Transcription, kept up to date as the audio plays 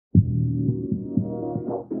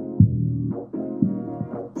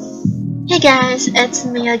guys, it's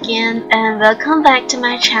me again and welcome back to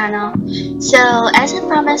my channel. So as I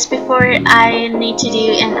promised before, I need to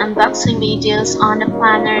do an unboxing videos on the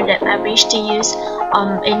planner that I wish to use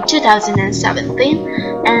in 2017,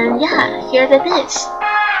 and yeah, here it is.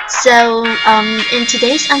 So in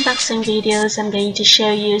today's unboxing videos, I'm going to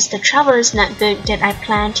show you the traveler's notebook that I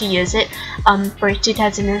plan to use it for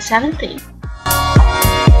 2017.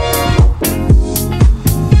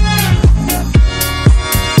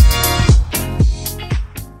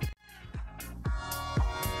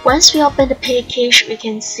 Once we open the package, we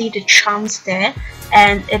can see the charms there,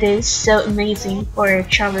 and it is so amazing for a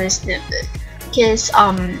traveler's notebook. Because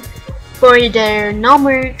for the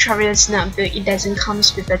normal traveler's notebook, it doesn't come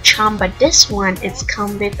with a charm, but this one it's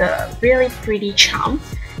come with a really pretty charm.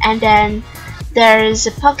 And then there's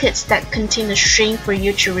pockets that contain a string for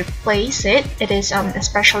you to replace it. It is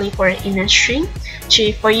especially for an inner string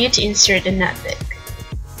for you to insert the notebook.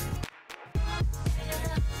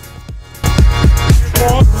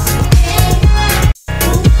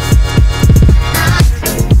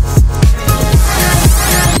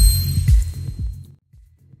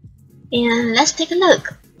 And let's take a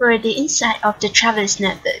look for the inside of the traveler's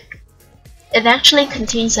notebook. It actually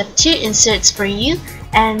contains of two inserts for you,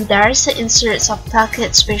 and there's the inserts of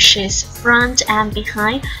pockets, which is front and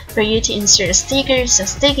behind, for you to insert stickers,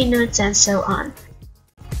 sticky notes, and so on.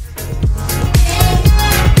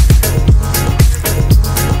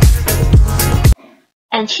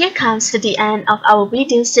 And here comes to the end of our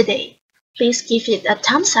videos today. Please give it a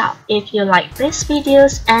thumbs up if you like these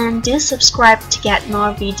videos, and do subscribe to get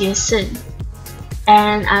more videos soon.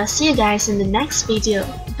 And I'll see you guys in the next video.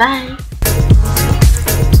 Bye!